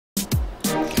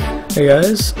Hey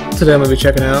guys, today I'm going to be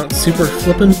checking out Super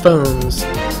Flippin' Phones.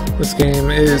 This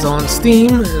game is on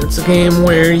Steam, and it's a game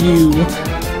where you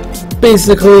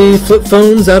basically flip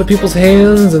phones out of people's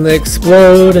hands and they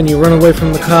explode and you run away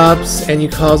from the cops and you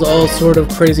cause all sort of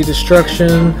crazy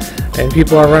destruction and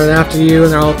people are running after you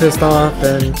and they're all pissed off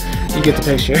and you get the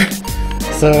picture.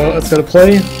 So let's go to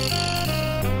play.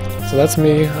 So that's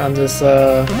me, I'm this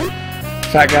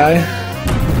fat guy.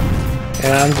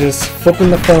 And I'm just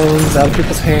flipping the phones out of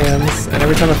people's hands, and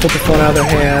every time I flip the phone out of their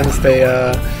hands, they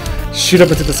shoot up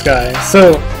into the sky.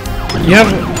 So you have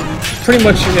pretty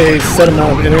much a set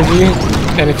amount of energy,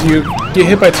 and if you get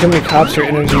hit by too many cops, your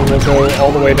energy will go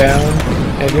all the way down,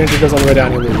 and if your energy goes all the way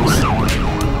down, you lose.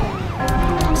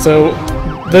 So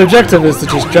the objective is to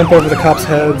just jump over the cops'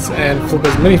 heads and flip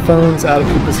as many phones out of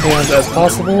people's hands as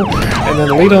possible, and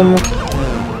then lead them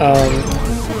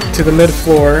to the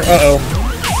mid-floor.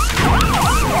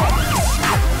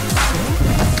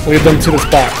 Lead them to this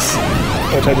box,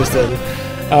 which I just did.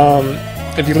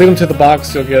 If you lead them to the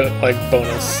box, you'll get like a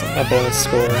bonus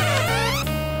score.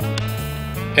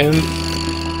 And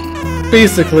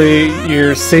basically,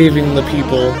 you're saving the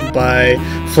people by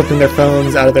flipping their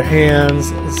phones out of their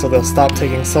hands, so they'll stop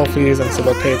taking selfies and so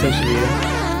they'll pay attention to you.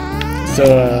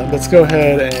 So let's go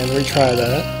ahead and retry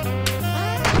that.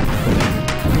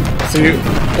 So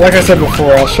like I said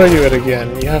before, I'll show you it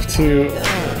again. You have to...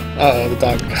 the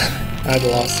dog... I had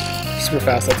lost super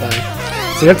fast that time.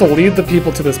 So you have to lead the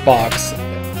people to this box.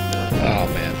 Oh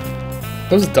man.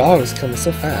 Those dogs come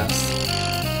so fast.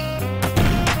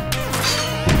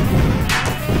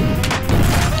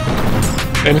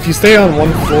 And if you stay on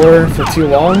one floor for too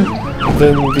long,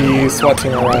 then the SWAT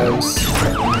team arrives.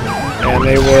 And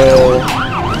they will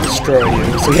destroy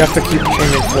you. So you have to keep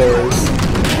changing floors.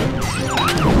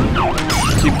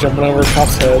 Keep jumping over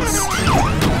cops' heads.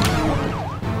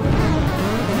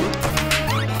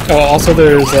 Oh, also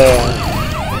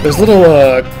there's little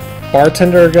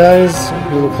bartender guys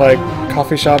who look like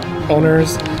coffee shop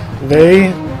owners.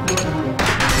 They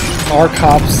are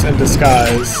cops in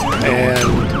disguise, and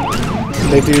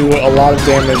they do a lot of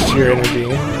damage to your energy.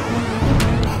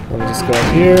 Let me just go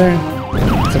up here.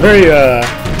 It's a very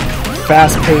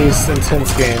fast-paced,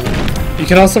 intense game. You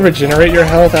can also regenerate your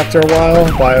health after a while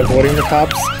by avoiding the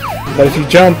cops, but if you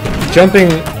jumping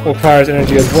requires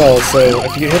energy as well, so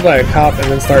if you get hit by a cop and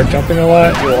then start jumping a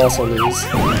lot, you'll also lose.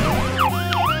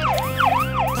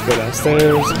 Let's go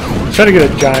downstairs. Try to get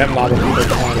a giant mob of people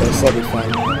behind us, that'll be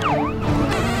fun.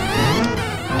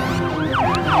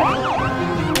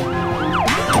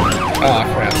 Ah,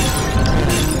 crap.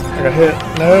 I got hit.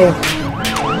 No!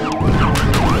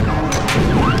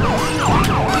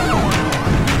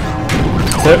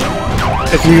 So,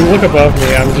 if you look above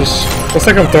me, I'm just... looks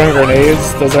like I'm throwing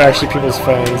grenades. Those are actually people's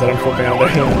phones that I'm flipping out of their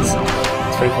hands.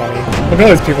 It's pretty funny. Look at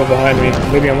all these people behind me,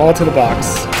 leading them all to the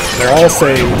box. They're all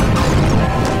saved.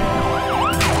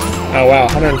 Oh wow,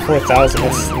 104,000.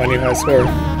 That's my new high score.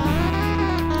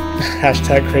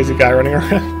 Hashtag crazy guy running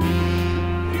around.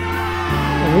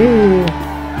 Woo!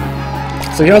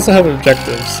 So you also have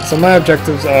objectives. So my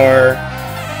objectives are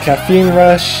caffeine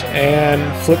rush and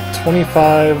flip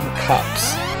 25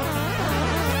 cops.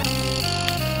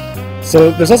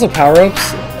 So there's also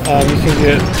power-ups. You can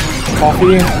get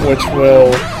coffee, which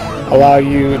will allow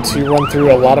you to run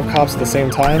through a lot of cops at the same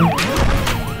time.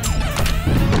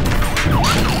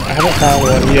 I haven't found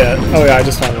one yet. Oh yeah, I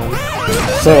just found one.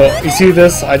 So you see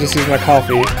this? I just used my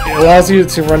coffee. It allows you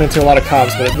to run into a lot of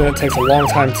cops, but then it takes a long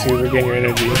time to regain your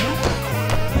energy.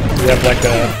 You have like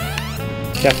a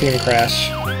caffeine crash.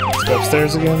 Let's go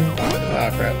upstairs again. Ah,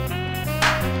 crap.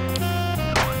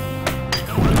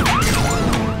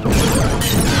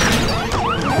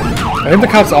 I think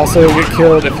the cops also get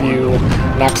killed if you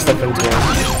knock stuff into them.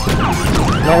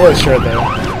 I'm not really sure though.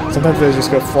 Sometimes they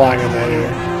just go flying in the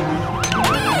air.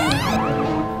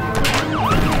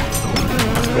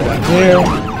 Let's go down here.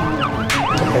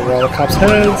 Jump over all the cops'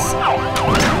 heads.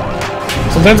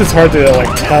 Sometimes it's hard to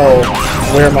like tell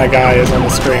where my guy is on the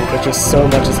screen because just so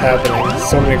much is happening.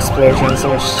 So many explosions, so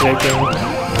much shaking.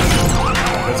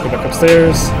 Let's go back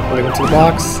upstairs. Lead him to the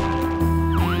box.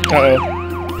 Uh-oh.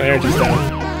 My energy's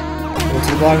down. To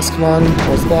the box, come on.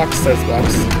 Where's the box? There's the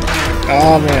box.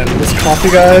 Oh man, this coffee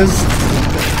guys.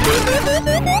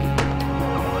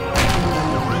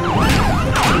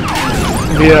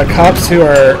 The cops who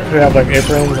have like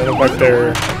aprons and look like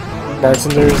they're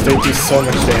bartenders, they do so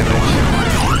much damage.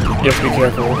 You have to be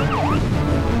careful.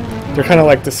 They're kind of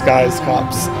like disguised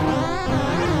cops.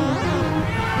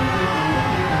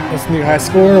 That's new high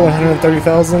score,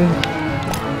 130,000.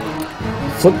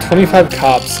 Flip 25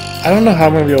 cops. I don't know how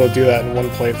I'm going to be able to do that in one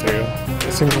playthrough.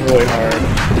 It seems really hard.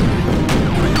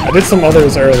 I did some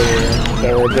others earlier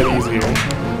that were a bit easier.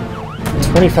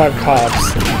 25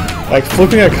 cops. Like,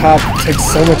 flipping a cop takes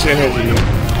so much energy.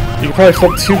 You can probably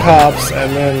flip 2 cops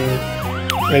and then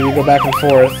maybe go back and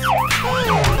forth.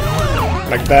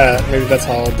 Like that. Maybe that's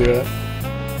how I'll do it.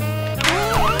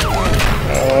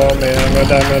 Oh man, I'm gonna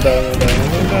die, I'm gonna die, I'm gonna die,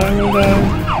 I'm gonna die, I'm gonna die.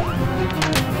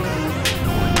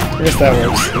 I guess that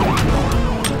works.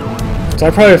 So I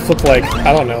probably flipped like,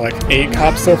 I don't know, like 8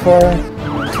 cops so far?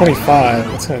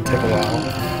 25, it's gonna take a while.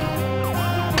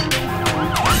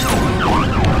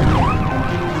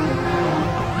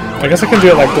 I guess I can do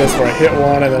it like this, where I hit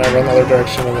one and then I run the other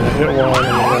direction, and then I hit one and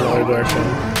then I run the other direction.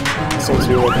 It seems to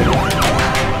be working.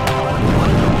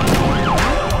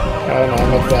 I don't know,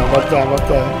 I'm up there, I'm up there, I'm up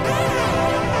there.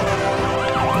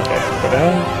 Okay, go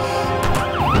down.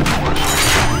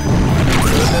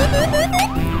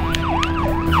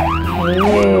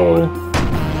 Whoa.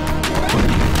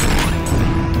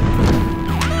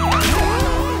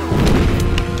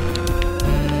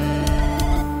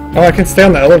 Oh, I can stay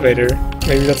on the elevator.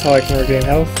 Maybe that's how I can regain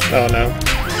health? Oh no.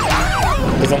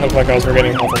 Doesn't look like I was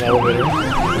regaining health on the elevator.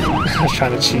 I was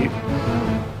trying to cheat.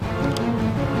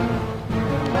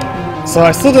 So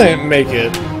I still didn't make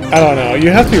it. I don't know.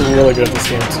 You have to be really good at this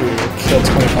game to kill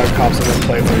 25 cops in one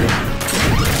playthrough.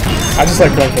 I just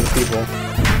like going for the people.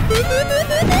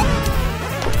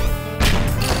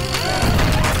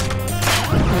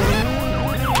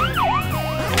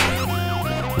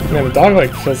 Man, the dog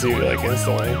like kills you like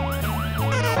instantly.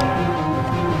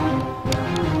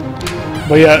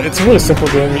 But yeah, it's a really simple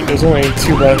game. There's only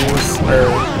 2 buttons, or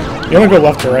you only go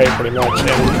left or right pretty much, and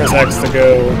you press X to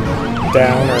go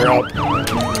down or up.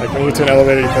 Like when you get to an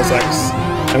elevator, you press X.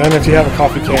 And then if you have a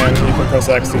coffee can, you can press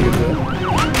X to use it.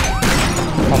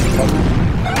 Coffee cup.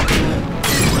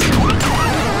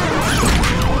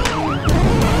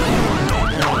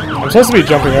 I'm supposed to be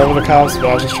jumping over the cops, but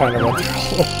I was just trying to run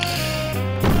through.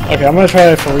 Okay, I'm gonna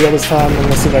try it for real this time, and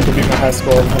let's see if I can beat my high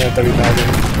score of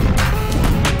 130,000.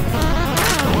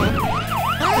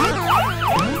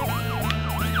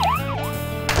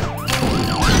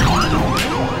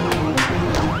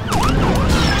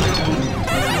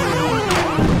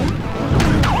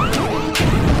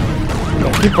 I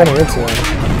keep running into him.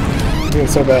 I'm doing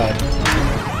so bad.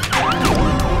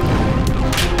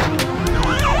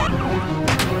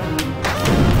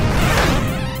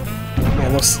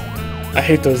 Man, those... I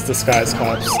hate those disguise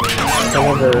cops. I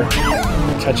never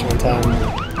catch them in time.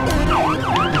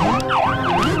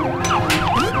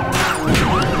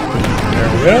 There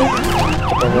we go.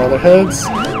 Jump over all their heads.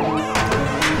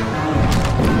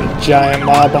 A giant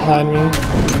mob behind me.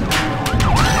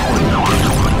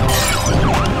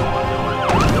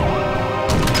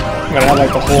 I'm gonna have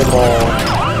like the whole ball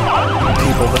of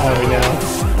people behind me now.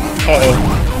 Uh-oh.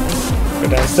 Go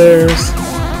downstairs.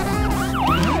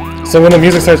 So when the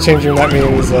music starts changing, that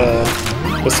means the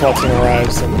SWAT team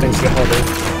arrives and things get harder.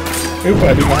 Oop,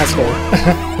 I beat my high score.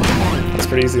 That's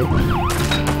pretty easy.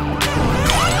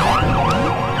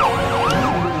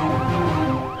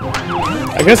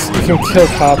 I guess you can kill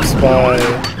cops by...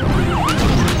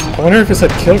 I wonder if it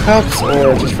said kill cops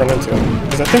or just run into them.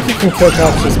 Because I think you can kill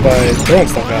cops just by throwing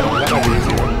stuff at them. That might be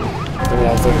easier than what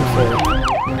I was looking for.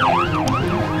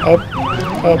 Up,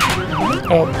 up,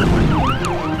 up.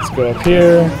 Let's go up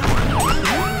here.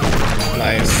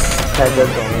 Nice. Cardboard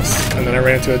bonus. And then I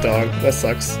ran into a dog. That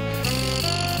sucks.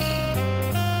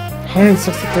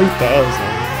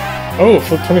 163,000. Oh,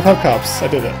 flip 25 cops. I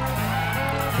did it.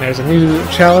 And there's a new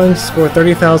challenge. Score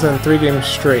 30,000 in 3 games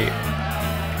straight.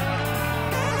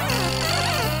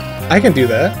 I can do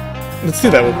that. Let's do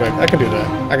that real quick. I can do that.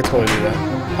 I can totally do that.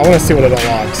 I want to see what it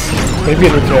unlocks. Maybe a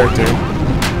new character.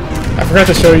 I forgot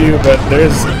to show you, but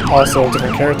there's also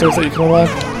different characters that you can unlock.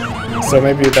 So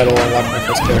maybe that'll unlock my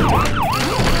first character.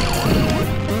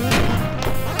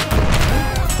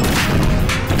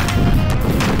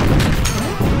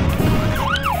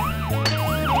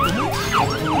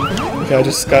 Okay, I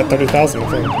just got 30,000, I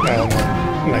think. No,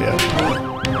 not yet.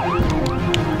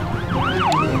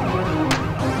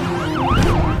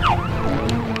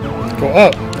 Go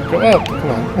up! Go up! Come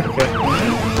on, okay.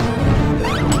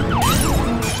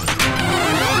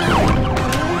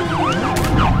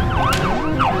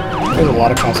 There's a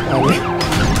lot of cops behind me.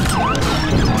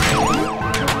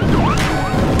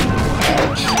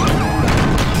 Ouch.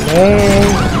 No!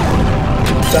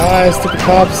 Die, stupid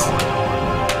cops!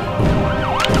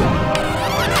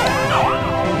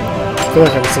 I feel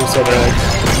like I'm some sort of like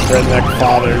redneck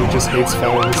father who just hates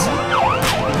phones.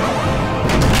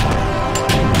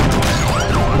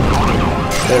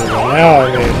 There we go. Now I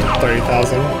made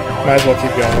 30,000. Might as well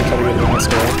keep going. Try to get the high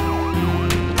score.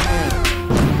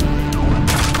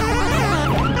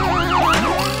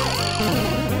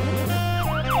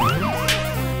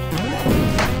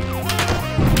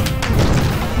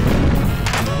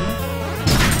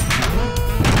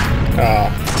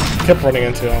 kept running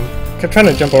into him. Kept trying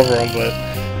to jump over him, but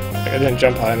like, I didn't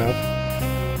jump high enough.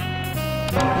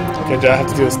 Okay, I have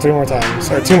to do this 3 more times,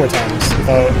 or 2 more times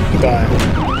without dying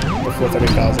before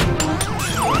 30,000.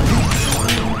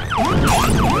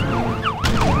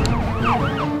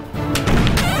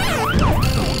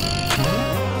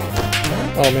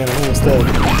 Oh man, I'm almost dead.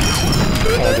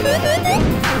 Oh, I did it.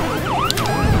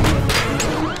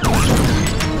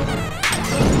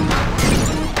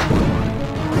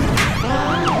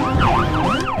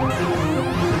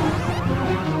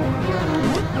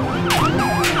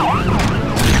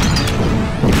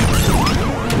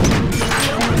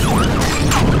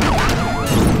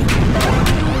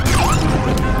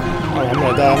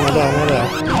 I'm gonna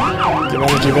die. Get my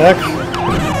energy back.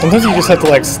 Sometimes you just have to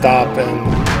like stop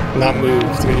and not move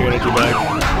to get your energy back.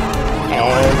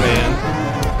 Oh man.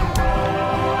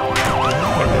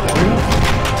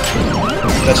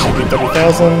 That should be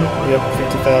 30,000. Yep,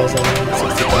 50,000,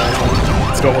 60,000.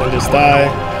 Let's go ahead and just die.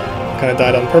 Kinda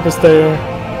died on purpose there.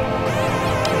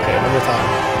 Okay, one more time.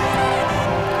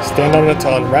 Stand on it to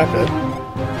unwrap it.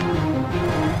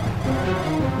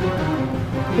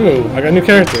 Ooh, I got a new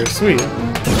character, sweet.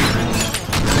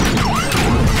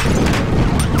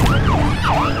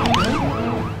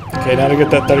 Okay, now to get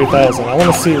that 30,000. I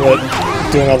want to see what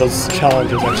doing all those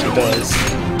challenges actually does.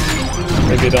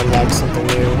 Maybe it unlocks something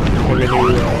new. Maybe a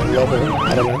new level.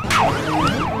 I don't know.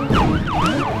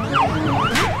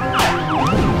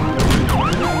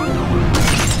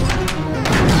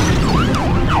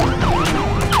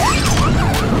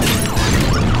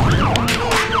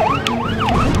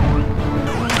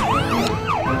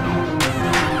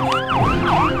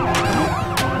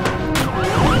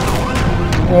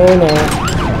 Oh no.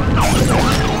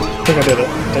 I think I did it.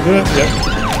 Did I do it? Yep.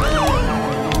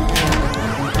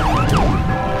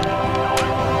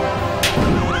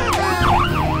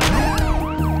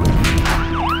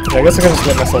 Okay, I guess I can just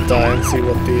let myself die and see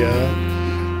what the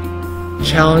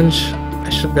challenge. I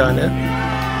should have gotten it.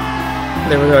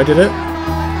 There we go, I did it.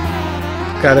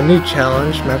 Got a new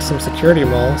challenge, maximum security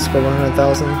mall, score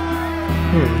 100,000.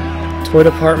 Toy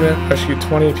department, rescue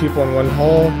 20 people in one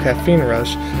hall, caffeine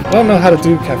rush. I don't know how to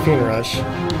do caffeine rush.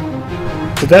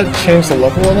 Did that change the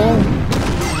level at all?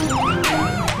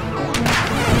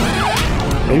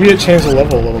 Maybe it changed the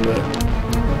level a little bit.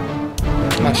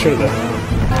 I'm not sure though.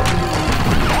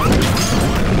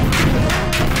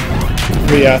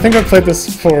 But yeah, I think I've played this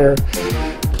for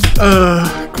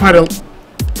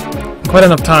quite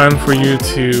enough time for you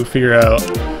to figure out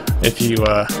if you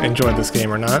enjoyed this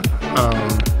game or not.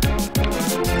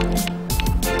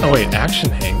 Oh wait,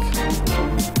 Action Hank.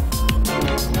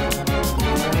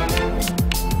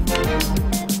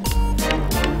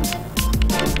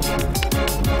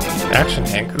 Action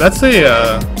Hank. That's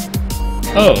a,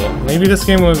 oh, maybe this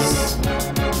game was,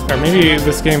 or maybe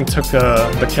this game took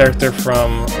the character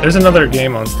from, there's another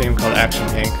game on Steam called Action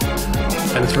Hank,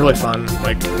 and it's really fun,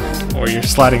 like, where you're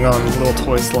sliding on little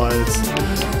toy slides.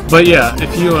 But yeah,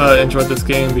 if you enjoyed this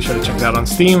game, be sure to check it out on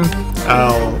Steam.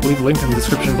 I'll leave a link in the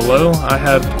description below. I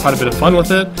had quite a bit of fun with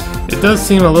it. It does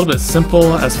seem a little bit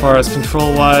simple as far as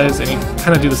control-wise, and you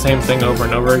kind of do the same thing over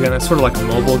and over again. It's sort of like a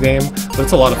mobile game, but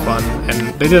it's a lot of fun.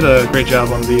 And they did a great job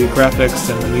on the graphics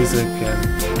and the music,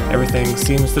 and everything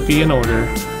seems to be in order.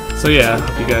 So yeah,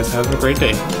 hope you guys have a great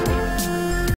day.